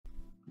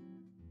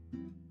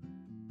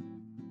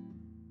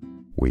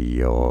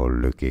We are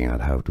looking at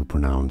how to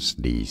pronounce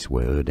these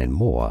words and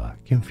more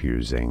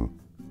confusing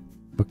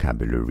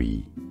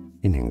vocabulary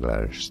in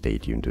English. Stay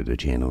tuned to the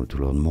channel to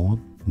learn more.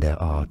 There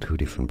are two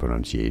different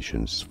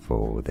pronunciations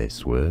for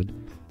this word.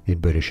 In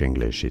British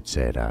English it's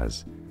said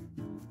as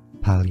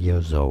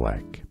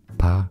Paleozoic,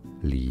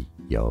 Paleozoic.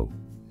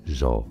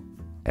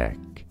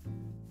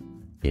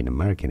 In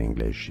American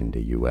English in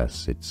the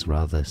US it's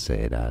rather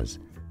said as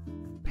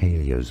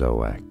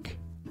Paleozoic.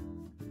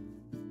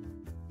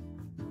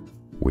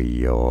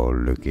 We are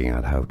looking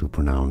at how to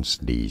pronounce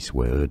these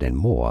words and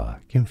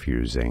more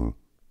confusing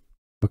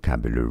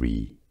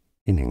vocabulary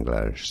in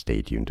English.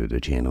 Stay tuned to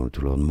the channel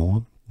to learn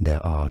more.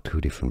 There are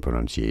two different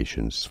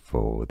pronunciations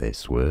for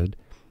this word.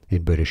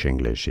 In British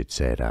English it's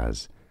said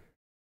as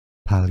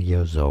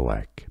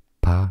Paleozoic,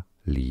 Paleozoic.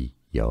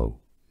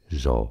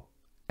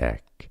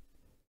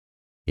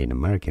 In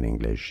American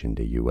English in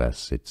the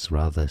US it's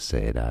rather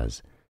said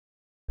as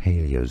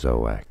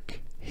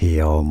Paleozoic.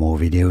 Here are more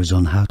videos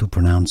on how to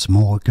pronounce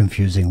more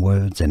confusing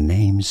words and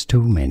names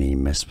too many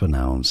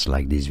mispronounced.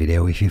 Like this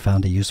video if you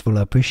found it useful.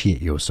 I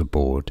appreciate your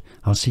support.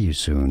 I'll see you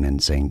soon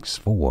and thanks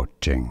for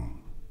watching.